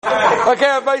Okay,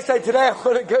 everybody, say today I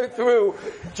want to go through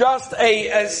just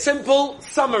a simple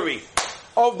summary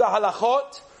of the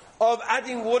halachot of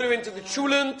adding water into the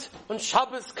chulent on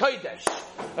Shabbos Kodesh.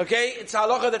 Okay, it's a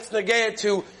halacha that's negaya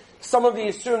to some of the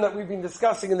isurim that we've been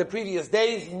discussing in the previous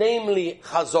days, namely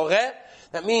chazoreh.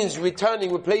 That means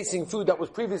returning, replacing food that was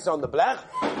previously on the blech.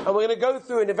 And we're going to go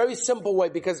through in a very simple way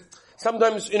because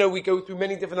sometimes, we go through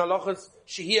many different halachas.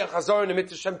 Shehiyah chazor in the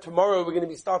mitzvah Hashem. Tomorrow we're going to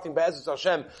be starting Be'ezus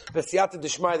Hashem, B'siyata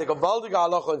D'Shmai, the Gavaldiga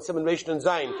halacha and Simon Reish and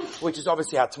Zayin, which is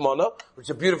obviously Hatmana, which is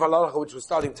a beautiful halacha which we're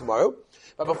starting tomorrow.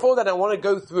 But before that I want to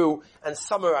go through and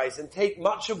summarize and take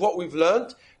much of what we've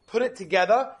learned, put it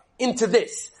together into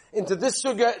this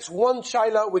sugya. It's one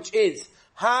shaila, which is,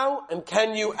 how and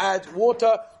can you add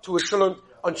water to a shulun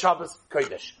on Shabbos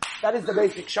Kodesh? That is the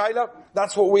basic shaila.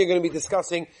 That's what we're going to be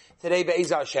discussing today,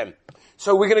 Be'ezah Hashem.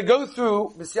 So we're going to go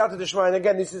through B'siyata D'Shmai, and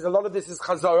again, a lot of this is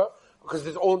chazara, because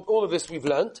there's all of this we've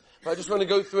learnt, but I just want to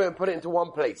go through it and put it into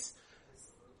one place.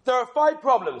 There are 5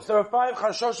 problems. There are 5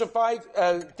 chashosh,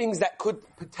 5 things that could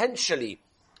potentially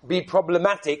be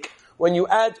problematic when you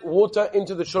add water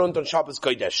into the shulun on Shabbos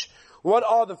Kodesh. What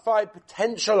are the 5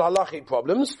 potential halachic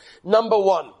problems? Number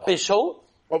 1, bishul.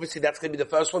 Obviously that's going to be the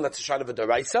first one. That's a shayla of a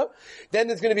deraisa. Then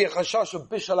there's going to be a chashash of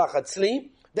bishul achatzli.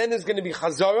 Then there's going to be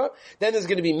chazara. Then there's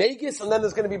going to be megis. And then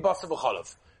there's going to be basa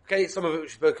b'chalav. Okay, some of it we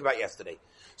spoke about yesterday.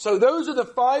 So those are the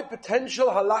 5 potential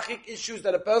halachic issues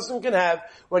that a person can have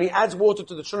when he adds water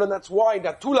to the shulun. That's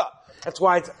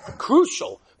why it's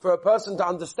crucial for a person to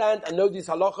understand and know these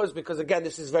halachas, because again,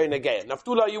 this is very negaya.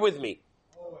 Naftula, are you with me?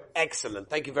 Excellent.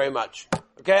 Thank you very much.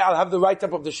 Okay, I'll have the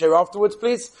write-up of the share afterwards,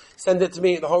 please. Send it to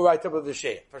me, the whole write-up of the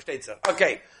share. Versteht ihr?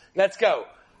 Okay, let's go.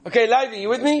 Okay, Levi, you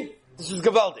with me? This is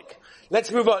Gavaldik. Let's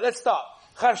move on. Let's start.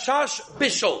 Chashash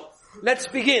bishul. Let's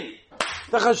begin.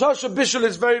 The chashash of bishul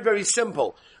is very, very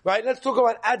simple. Right? Let's talk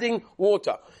about adding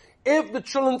water. If the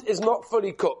chulent is not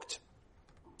fully cooked,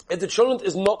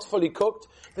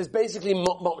 there's basically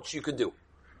not much you can do.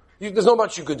 There's not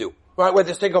much you could do. Right, whether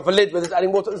it's take off a lid, whether it's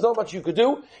adding water, there's not much you could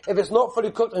do. If it's not fully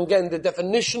cooked, and again, the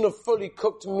definition of fully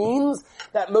cooked means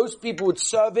that most people would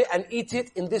serve it and eat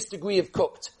it in this degree of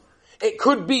cooked. It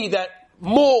could be that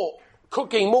more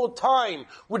cooking, more time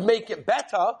would make it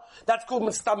better. That's called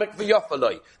mistamik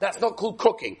v'yafaloi. That's not called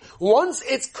cooking. Once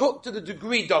it's cooked to the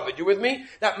degree, David, you with me?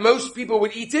 That most people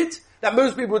would eat it, that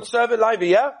most people would serve it live,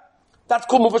 yeah? That's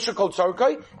called muvashir kol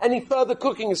tzarkai. Any further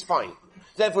cooking is fine.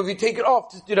 Therefore, if you take it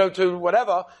off, to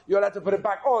whatever, you're allowed to put it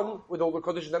back on with all the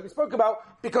conditions that we spoke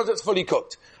about because it's fully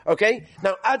cooked. Okay?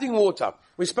 Now, adding water.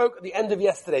 We spoke at the end of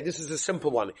yesterday. This is a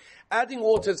simple one. Adding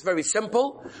water is very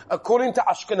simple. According to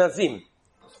Ashkenazim,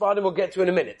 Sfardim we'll get to in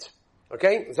a minute.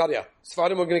 Okay? Zadia,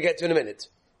 Sfardim we're going to get to in a minute.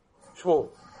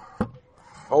 Shmuel.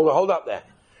 Hold up there.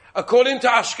 According to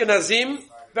Ashkenazim,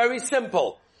 very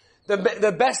simple.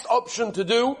 The best option to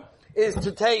do is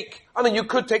to take, you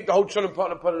could take the whole chulun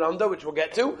pot and put it under, which we'll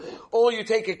get to, or you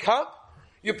take a cup,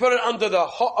 you put it under the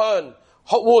hot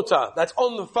water that's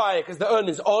on the fire, because the urn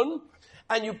is on,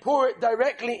 and you pour it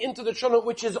directly into the chulun,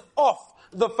 which is off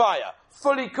the fire.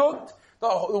 Fully cooked, the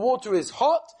water is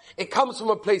hot, it comes from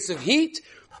a place of heat,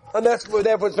 and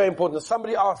therefore it's very important.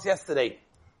 Somebody asked yesterday,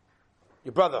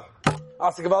 your brother,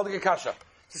 asked the Gavaldiga Kasha,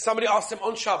 so somebody asked him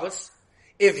on Shabbos,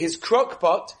 if his crock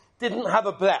pot didn't have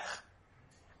a blech,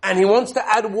 and he wants to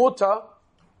add water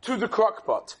to the crock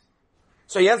pot.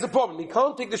 So he has the problem. He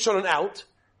can't take the shulun out,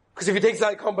 because if he takes it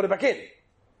out, he can't put it back in.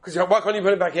 Because why can't he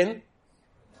put it back in?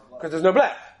 Because there's no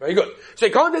blech. Very good. So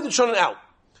he can't take the shulun out.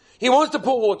 He wants to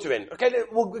pour water in. Okay,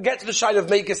 we'll get to the shayla of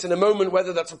makis in a moment,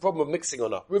 whether that's a problem of mixing or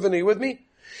not. Reuven, are you with me?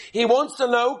 He wants to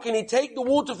know, can he take the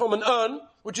water from an urn,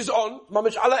 which is on,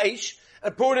 mamish ala eish,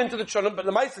 and pour it into the shulun, but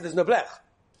the ma'aseh there's no blech.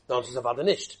 The answer is avada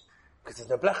nisht, because there's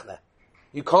no blech there.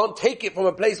 You can't take it from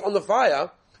a place on the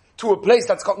fire to a place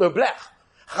that's got no blech.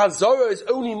 Chazorah is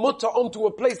only mutter onto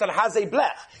a place that has a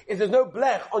blech. If there's no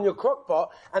blech on your crock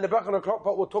pot, and the blech on a crock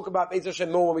pot, we'll talk about Be'ez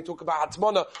Hashem more when we talk about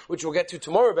Hatmana, which we'll get to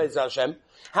tomorrow, Be'ez Hashem,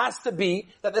 has to be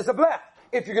that there's a blech,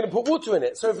 if you're going to put water in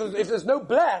it. So if there's no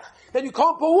blech, then you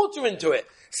can't pour water into it.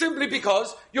 Simply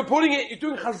because you're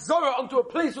doing Chazorah onto a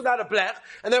place without a blech,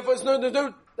 and therefore there's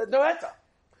no etta.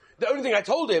 The only thing I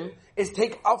told him is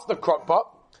take off the crock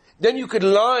pot. Then you could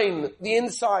line the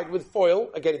inside with foil.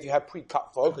 Again, if you have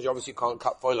pre-cut foil, because you obviously can't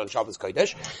cut foil on Shabbos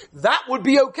Kodesh, that would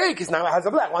be okay, because now it has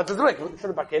a blech. Once it's a blech, you put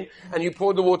it back in, and you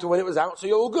poured the water when it was out, so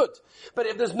you're all good. But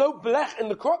if there's no blech in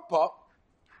the crock pot,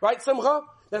 right, Simcha,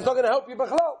 that's not going to help you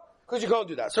b'chalal, because you can't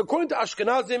do that. So according to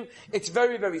Ashkenazim, it's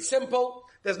very, very simple.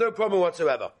 There's no problem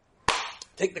whatsoever.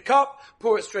 Take the cup,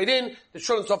 pour it straight in, the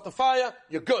shulun's off the fire,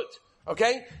 you're good.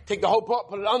 Okay? Take the whole pot,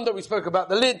 put it under, we spoke about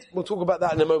the lid, we'll talk about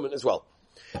that in a moment as well.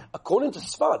 According to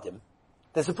Sfardim,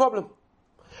 there's a problem.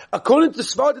 According to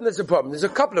Sfardim, there's a problem. There's a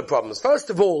couple of problems. First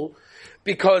of all,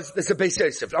 because there's a Beis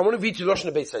Yosef. I want to read you Lashon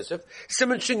of Beis Yosef.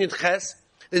 Simon Shin Yud Ches.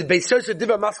 There's Beis Yosef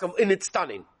Diva Maskam in it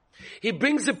stunning. He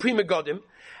brings the Prima Godim,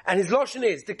 and his Lashon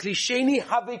is the Klisheni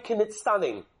Havik in it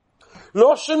stunning.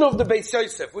 Lashon of the Beis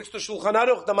Yosef, which the Shulchan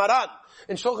Aruch, the Maran,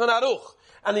 in Shulchan Aruch,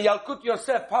 and the Yalkut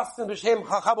Yosef, Paskin B'Shem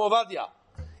Chacham Ovadia,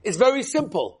 is very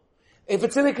simple. If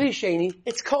it's in a Klisheni,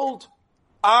 it's cold.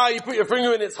 You put your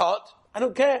finger in, it's hot. I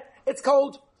don't care. It's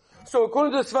cold. So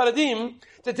according to the Sfaradim,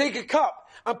 to take a cup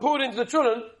and pour it into the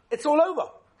chulun, it's all over.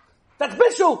 That's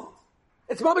bishul.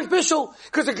 It's mamish bishul.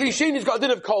 Because the Klisheni's got a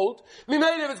din of cold.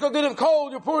 Mimele, if it's got a din of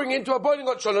cold, you're pouring into a boiling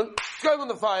hot chulun, it's going on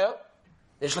the fire.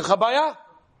 Yesh l'chabaya.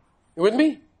 You with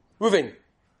me? Reuven,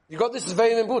 you got this, is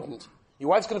very important. Your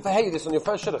wife's going to forhay you this on your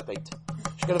first shidduch date.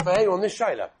 She's going to forhay you on this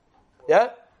shaila. Yeah?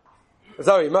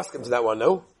 Sorry, you must come to that one,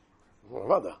 no?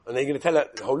 And then you're going to tell her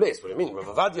the whole list. What do you mean? Rav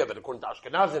Avadia, but according to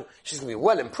Ashkenazim, she's going to be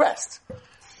well impressed.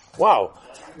 Wow.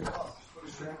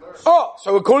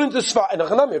 So according to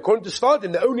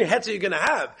Sfardim, the only heter you're going to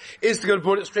have is to go to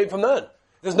pour it straight from the urn.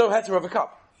 There's no heter of a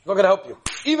cup. It's not going to help you.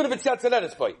 Even if it's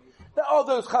Yatzelet, boy. There are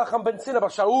those Chacham Ben Sina,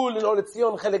 Bashaul, and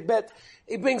Oletzion, Chelek Bet.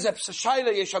 He brings up Shaila,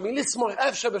 Yeshami Lismor,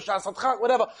 Efsha, B'Shas Atchak,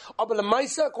 whatever. Abel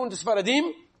Maisa, according to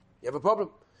Sfaradim, you have a problem.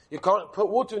 You can't put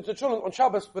water into the children on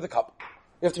Shabbos with a cup.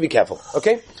 You have to be careful,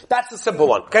 okay? That's the simple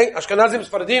one, okay? Ashkenazim,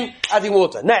 Sfaradim, adding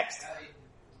water. Next.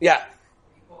 Yeah.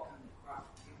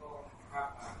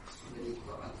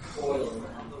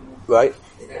 Right.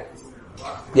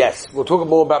 Yes, we'll talk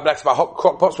more about hot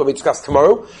crock pots when we discuss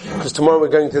tomorrow, because tomorrow we're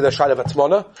going to the Shaila of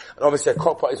Atmana, and obviously a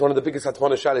crock pot is one of the biggest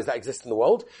Atmana Shailas that exist in the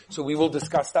world, so we will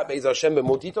discuss that Be'ez Hashem in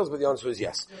more details, but the answer is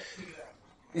yes.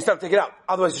 You still have to take it out,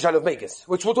 otherwise the Shaila of Makers,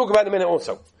 which we'll talk about in a minute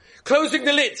also. Closing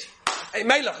the lid. Hey,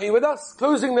 Melech, are you with us?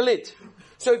 Closing the lid.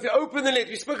 So if you open the lid,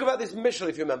 we spoke about this Mishal,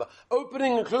 if you remember.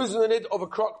 Opening and closing the lid of a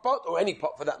crock pot, or any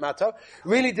pot for that matter,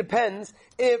 really depends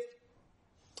if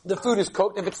the food is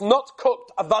cooked. If it's not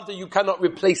cooked, avada, you cannot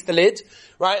replace the lid,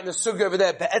 right? And the suga over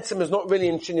there, be'etzim is not really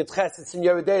in Shinyat Ches, it's in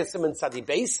Yeridei Sim and Sadi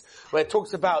Beis, where it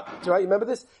talks about, right, you remember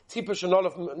this? Tipush and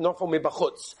nofel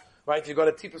mibachutz. Right, you've got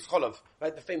a tipus cholov,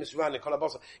 right, the famous ran in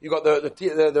Kolabosa. You've got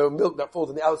the milk that falls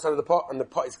on the outside of the pot, and the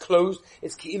pot is closed.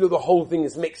 It's ki'ilu, the whole thing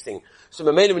is mixing. So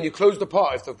mainly when you close the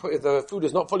pot, if the food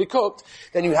is not fully cooked,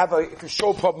 then you have a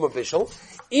sure problem of vishal.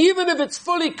 Even if it's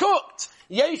fully cooked,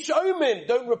 yesh omen,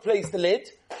 don't replace the lid,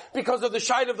 because of the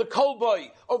shine of the kol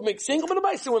boy of mixing. But the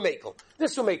meiser will make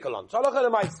this will make on. So Allah the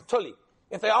meiser, tuli.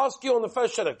 If they ask you on the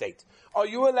first shidduch date, are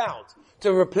you allowed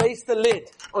to replace the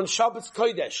lid on Shabbos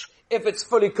Kodesh if it's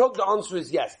fully cooked? The answer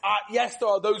is yes. Yes, there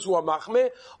are those who are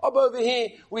machmir. Over here,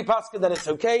 we pass it that it's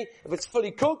okay. If it's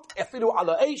fully cooked, efilu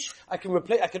ala eish, I can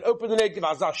open the lid, give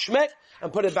azar shmek,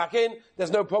 and put it back in.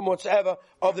 There's no problem whatsoever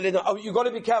of the lid. Oh, you got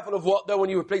to be careful of what though when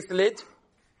you replace the lid.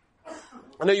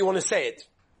 I know you want to say it.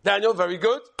 Daniel, very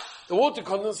good. The water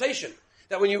condensation.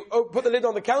 That when you put the lid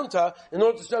on the counter, in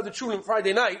order to serve the children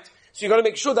Friday night, so you've got to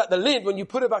make sure that the lid, when you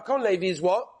put it back on, Levi, is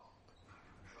what?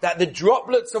 That the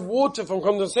droplets of water from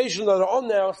condensation that are on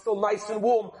there are still nice and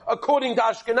warm, according to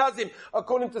Ashkenazim,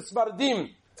 according to Sfardim.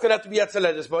 It's going to have to be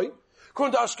Yatzelet, boy.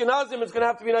 According to Ashkenazim, it's going to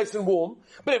have to be nice and warm.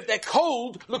 But if they're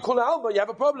cold, l'kol alba, you have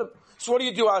a problem. So what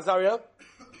do, Azariah?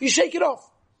 You shake it off.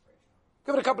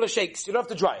 Give it a couple of shakes. You don't have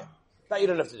to dry it. That you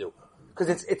don't have to do.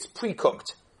 Because it's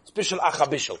pre-cooked. It's bishul acha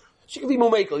bishul. So you can be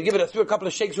more makel. You give it a couple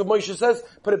of shakes, what Moshe says,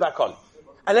 put it back on.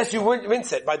 Unless you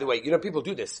rinse it, by the way. You know, people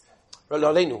do this.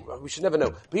 We should never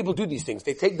know. People do these things.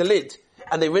 They take the lid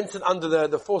and they rinse it under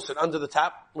the faucet, under the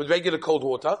tap, with regular cold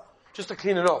water, just to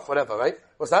clean it off, whatever, right?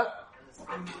 What's that?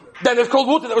 Then there's cold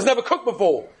water that was never cooked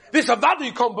before. This avada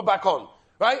you can't put back on,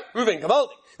 right? Reuven, kavaldik.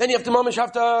 Then you have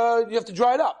to you have to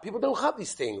dry it up. People don't have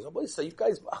these things. So you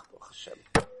guys,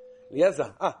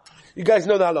 you guys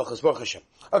know the halachas, Baruch Hashem.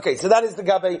 Okay, so that is the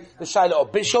gabe, the shaila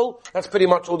of bishul. That's pretty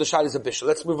much all the shailas of bishul.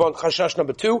 Let's move on. Chashash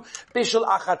number 2, bishul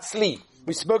achatzli.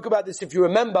 We spoke about this, if you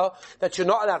remember, that you're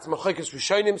not allowed to Machokes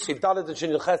Rishonim. Seif Dalet and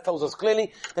Shin Ches tells us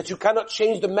clearly that you cannot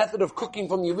change the method of cooking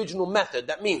from the original method.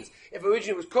 That means, if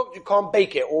originally it was cooked, you can't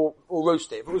bake it or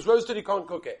roast it. If it was roasted, you can't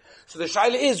cook it. So the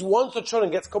shaila is, once the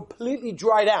chulun gets completely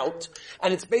dried out,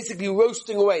 and it's basically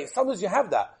roasting away. Sometimes you have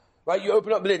that, right? You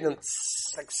open up the lid and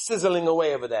it's like sizzling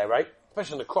away over there, right?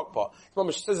 Especially in the crock pot. It's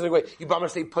almost sizzling away. You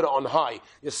almost put it on high.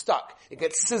 You're stuck. It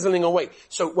gets sizzling away.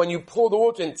 So when you pour the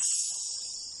water in,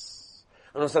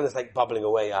 and all of a sudden it's like bubbling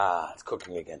away. It's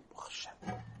cooking again. It's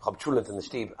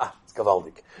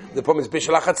gavaldik. The problem is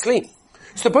bishul achatzli.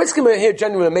 So the place we're here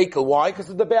genuine makel. Why? Because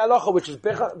of the be'alacha, which is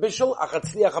bishul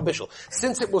achatzli achabishul.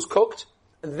 Since it was cooked,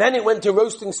 and then it went to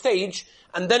roasting stage,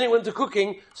 and then it went to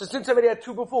cooking. So since I already had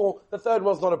 2 before, the third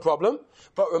one's not a problem.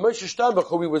 But Ramosha Steinbach,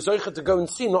 who we were zoicha to go and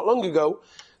see not long ago,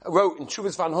 wrote in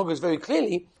Chuvas Van Hoggers very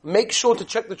clearly, make sure to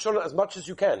check the cholent as much as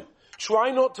you can.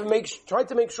 Try to make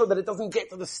sure that it doesn't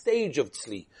get to the stage of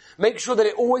tzli. Make sure that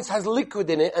it always has liquid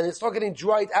in it and it's not getting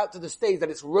dried out to the stage that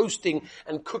it's roasting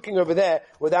and cooking over there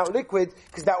without liquid,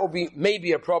 because that will be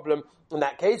maybe a problem in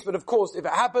that case. But of course, if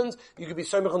it happens, you could be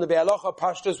somech on the be'alacha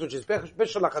pashtus, which is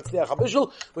bishul lachatzliach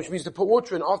habishul, which means to put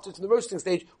water in after it's in the roasting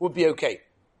stage, would be okay.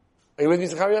 Are you with me,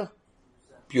 Zachariah?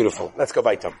 Beautiful. Let's go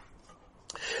back to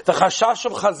the chashash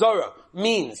of chazara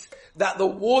means that the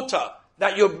water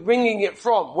that you're bringing it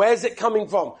from, where's it coming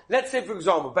from? Let's say, for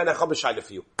example, Ben Achabashayla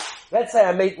for you. Let's say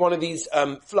I made one of these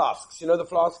flasks. You know the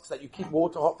flasks that you keep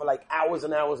water hot for like hours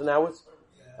and hours and hours?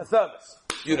 A thermos.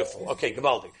 Beautiful. Okay,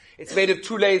 Gavaldi. It's made of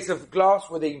 2 layers of glass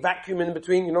with a vacuum in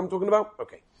between. You know what I'm talking about?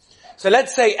 Okay. So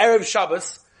let's say Erev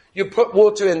Shabbos, you put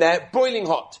water in there, boiling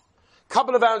hot.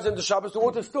 Couple of hours into Shabbos, the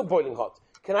water's still boiling hot.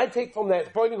 Can I take from there, it's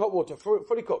boiling hot water,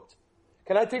 fully cooked.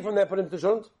 Can I take from there, put it into the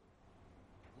shunt?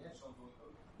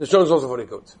 The shunt is also fully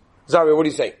cooked. Zaria, what do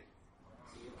you say?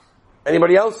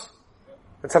 Anybody else?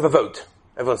 Let's have a vote.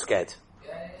 Everyone's scared.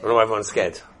 I don't know why everyone's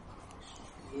scared.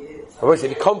 I always say,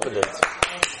 be confident.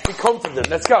 Be confident.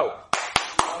 Let's go.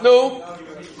 No.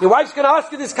 Your wife's going to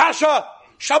ask you this kasha.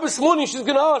 Shabbos morning, she's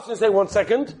going to ask and say, 1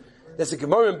 second. There's a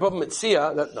Gemara in Bava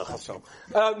Metzia. No, Hashem.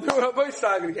 No, Rabbi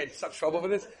Sai, I'm going to get in such trouble for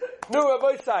this. No,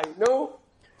 Rabbi Sai. No.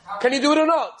 Can you do it or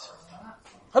not?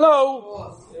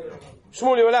 Hello?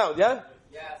 Shmuel, you're allowed, yeah?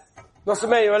 Yes.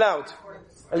 Nosameh, you're allowed.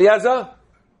 Eliezer?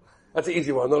 That's an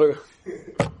easy one. Not a...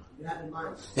 You had in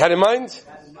mind? You had in mind?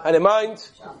 Had in mind?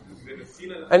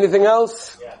 Anything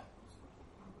else? Yeah.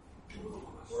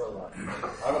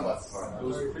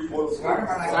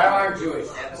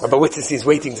 But Wittgenstein's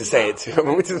waiting to say it.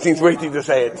 Wittgenstein's waiting to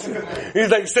say it. He's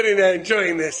like sitting there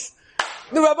enjoying this.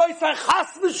 The rabbi said,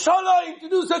 Chas v'shalom, to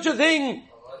do such a thing.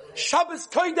 Shabbos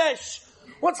Kodesh.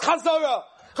 What's Chazorah?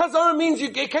 Chazorah means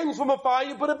it came from a fire,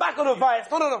 you put it back on a fire.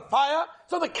 It's not on a fire,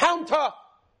 it's on the counter.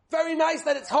 Very nice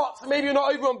that it's hot, so maybe you're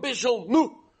not over on Bishul.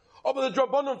 No. Oh, but the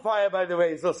Drabonon fire, by the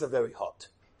way, is also very hot.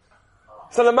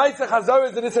 So the Ma'aseh Chazorah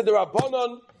is that it's a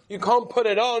Drabonon. You can't put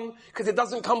it on because it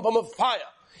doesn't come from a fire.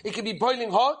 It can be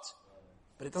boiling hot,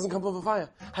 but it doesn't come from a fire.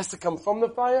 It has to come from the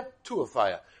fire to a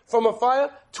fire. From a fire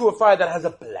to a fire that has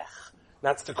a blech.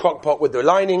 That's the crock pot with the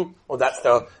lining, or that's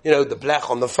the, the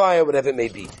blech on the fire, whatever it may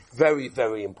be. Very,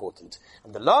 very important.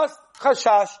 And the last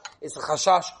chashash is the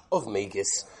chashash of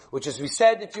Megis, which, as we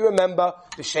said, if you remember,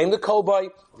 B'Shem the Kolboy,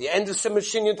 the end of Simon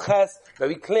Shin Yud Ches,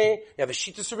 very clear. You have a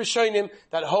Shittus of Rishonim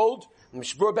that hold,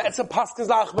 Mishbur Be'etzem Paskins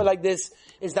Lachma like this,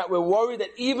 is that we're worried that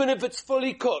even if it's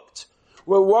fully cooked,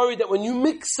 we're worried that when you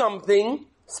mix something,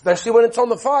 especially when it's on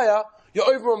the fire, you're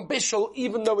over on Bishul,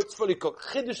 even though it's fully cooked.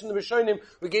 Chiddush in the Rishonim,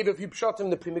 we gave a few pshatim,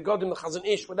 the Primigodim, the Chazon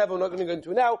Ish, whatever, we're not going to go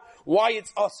into now, why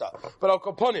it's Asa. But I'll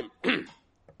upon him.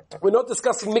 We're not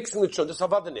discussing mixing the chulent, just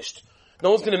havadah.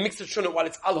 No one's going to mix the chulent while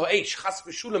it's al ha'esh, chas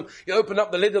v'shulam. You open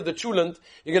up the lid of the chulent,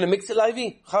 you're going to mix it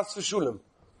livey, chas v'shulam.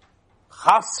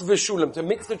 Chas v'shulam. To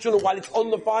mix the chulent while it's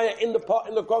on the fire, in the pot,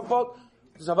 in the crock pot,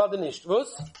 just havadah nisht.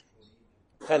 Was?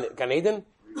 Gan Eden?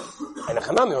 And a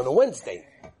chanami on a Wednesday.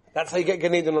 That's how you get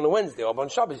Gan Eden on a Wednesday, or on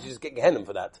Shabbos, you just get Gehenim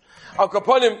for that. Al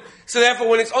kaponim. So therefore,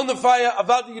 when it's on the fire,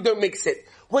 avada, you don't mix it.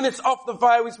 When it's off the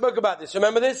fire, we spoke about this.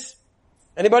 Remember this?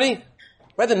 Anybody?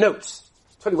 Where are the notes?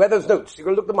 Tell you, where are those notes? You're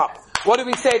going to look them up. What did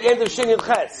we say at the end of Shin Yud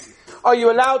Ches? Are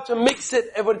you allowed to mix it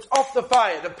when it's off the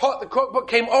fire? The crock pot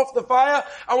came off the fire.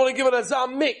 I want to give it a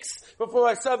zam mix before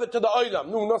I serve it to the oilam.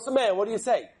 No, not the man. What do you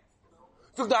say?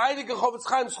 Took the Heilige Chofetz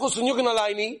Chaim Schus and Yugen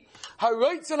Alayni.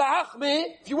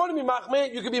 If you want to be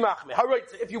machmeh, you can be machmeh.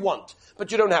 If you want,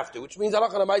 but you don't have to. Which means Allah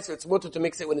and Ma'aser, it's mutter to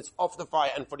mix it when it's off the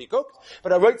fire and fully cooked.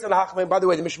 But by the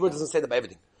way, the Mishnah doesn't say that by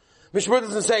everything. Mishnah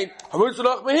doesn't say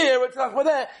here,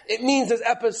 there. It means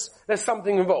there's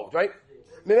something involved, right?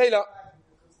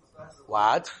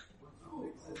 What?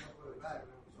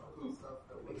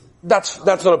 That's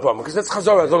not a problem, because that's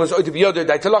chazorah, as long as oiti biyodah,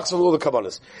 daitalachs, and all the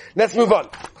kabbalas. Let's move on.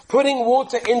 Putting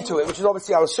water into it, which is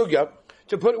obviously our sugya,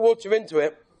 to put water into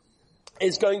it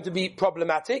is going to be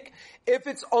problematic if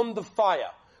it's on the fire.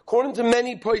 According to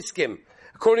many poskim,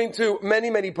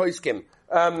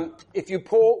 if you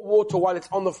pour water while it's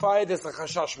on the fire, there's a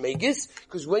chashash megis,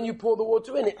 because when you pour the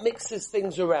water in, it mixes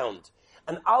things around.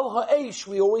 And al ha'esh,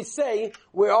 we always say,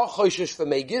 we are choshesh for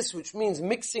megis, which means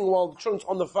mixing while the chulent's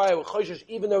on the fire with choshesh,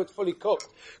 even though it's fully cooked,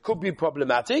 could be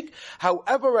problematic.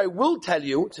 However, I will tell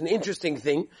you, it's an interesting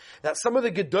thing, that some of the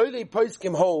gedolei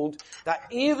poskim hold that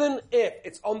even if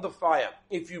it's on the fire,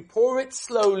 if you pour it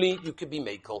slowly, you could be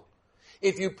mekel.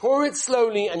 If you pour it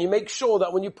slowly and you make sure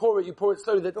that when you pour it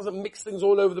slowly, that it doesn't mix things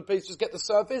all over the place, just get the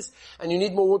surface, and you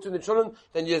need more water in the cholent,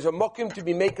 then there's a mokim to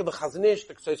be making the Chazon Ish,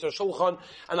 the Kseiser Shulchan,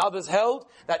 and others held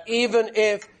that even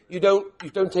if you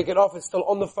don't take it off, it's still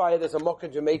on the fire, there's a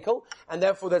mokim Jamaical, and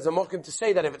therefore there's a mokim to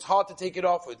say that if it's hard to take it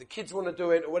off, or if the kids want to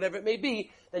do it, or whatever it may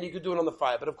be, then you could do it on the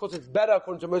fire. But of course it's better,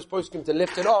 according to most poskim, to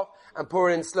lift it off and pour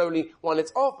it in slowly while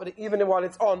it's off, but even while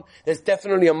it's on, there's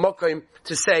definitely a mokim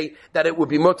to say that it would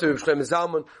be mutter. Shlomo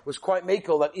Zalman was quite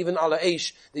makel that even ala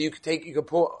eish, that you could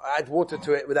add water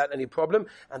to it without any problem.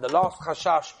 And the last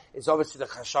chashash is obviously the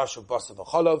chashash of basar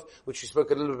v'cholov, which we spoke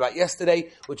a little bit about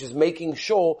yesterday, which is making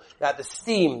sure that the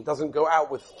steam doesn't go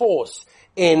out with force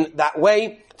in that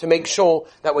way, to make sure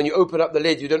that when you open up the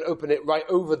lid, you don't open it right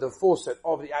over the faucet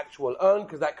of the actual urn,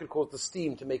 because that could cause the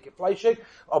steam to make it fleischig.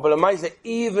 But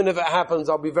even if it happens,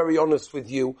 I'll be very honest with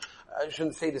you, I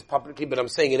shouldn't say this publicly, but I'm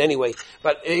saying it anyway.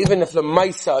 But even if the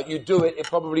Maisa, you do it, it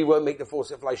probably won't make the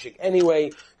faucet fleischig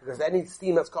anyway, because any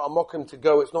steam that's got a mokum to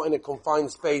go, it's not in a confined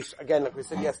space. Again, like we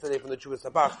said yesterday from the Chuvas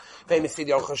Sabach, famously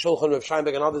the Aruch HaShulchan of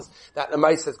Scheinberg and others, that the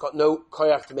Maisa has got no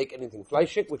koyach to make anything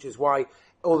fleischig, which is why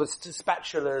all the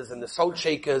spatulas and the salt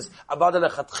shakers, abada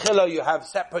lechatchila, you have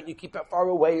separate, you keep it far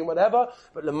away and whatever,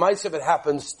 but the mice, if it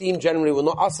happens, steam generally will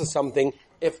not utter something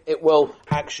if it will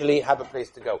actually have a place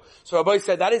to go. So Rabbi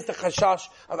said that is the chashash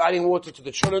of adding water to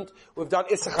the cholent. We've done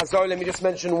Issa Chazor. Let me just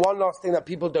mention one last thing that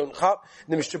people don't chap.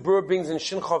 The Mishnah Berurah brings in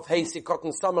Shinchov Hey Sikot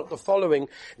and Samach the following.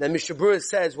 The Mishnah Berurah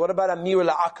says, what about Amir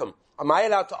La'akam? Am I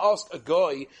allowed to ask a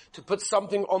guy to put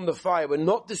something on the fire? We're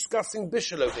not discussing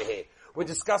bishul over here. We're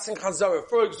discussing chazorah.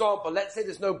 For example, let's say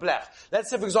there's no blech. Let's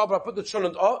say, for example, I put the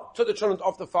cholent off, took the cholent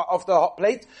off the hot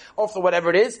plate, off the whatever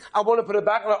it is. I want to put it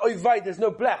back, and I'm like, there's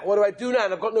no blech. What do I do now?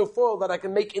 And I've got no foil that I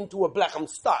can make into a blech. I'm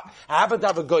stuck. I happen to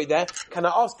have a goy there. Can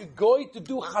I ask a goy to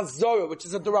do chazorah, which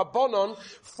is a derabanan,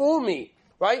 for me?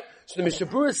 Right? So the Mishnah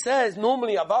Berurah says,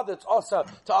 normally Avada, it's also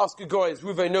to ask a goy, as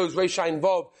Ruvei knows, Reisha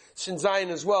involved, Shin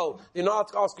Zayin as well. You're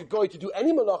not to ask a goy to do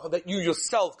any malacha that you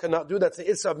yourself cannot do. That's the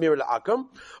Issa of Mir La'akam.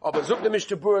 Or Bazuk the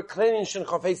Mishnah Berurah, cleaning Shin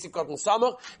Chafei Sikot and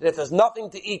Samach, that if there's nothing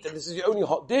to eat, and this is your only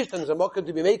hot dish, then there's a makkah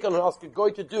to be made, and ask a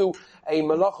goy to do a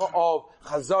malacha of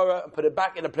chazara and put it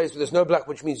back in a place where there's no black,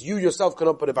 which means you yourself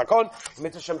cannot put it back on.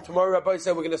 Tomorrow, Rabbi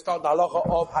said, we're going to start the halacha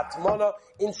of Hatmana,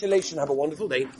 insulation. Have a wonderful day.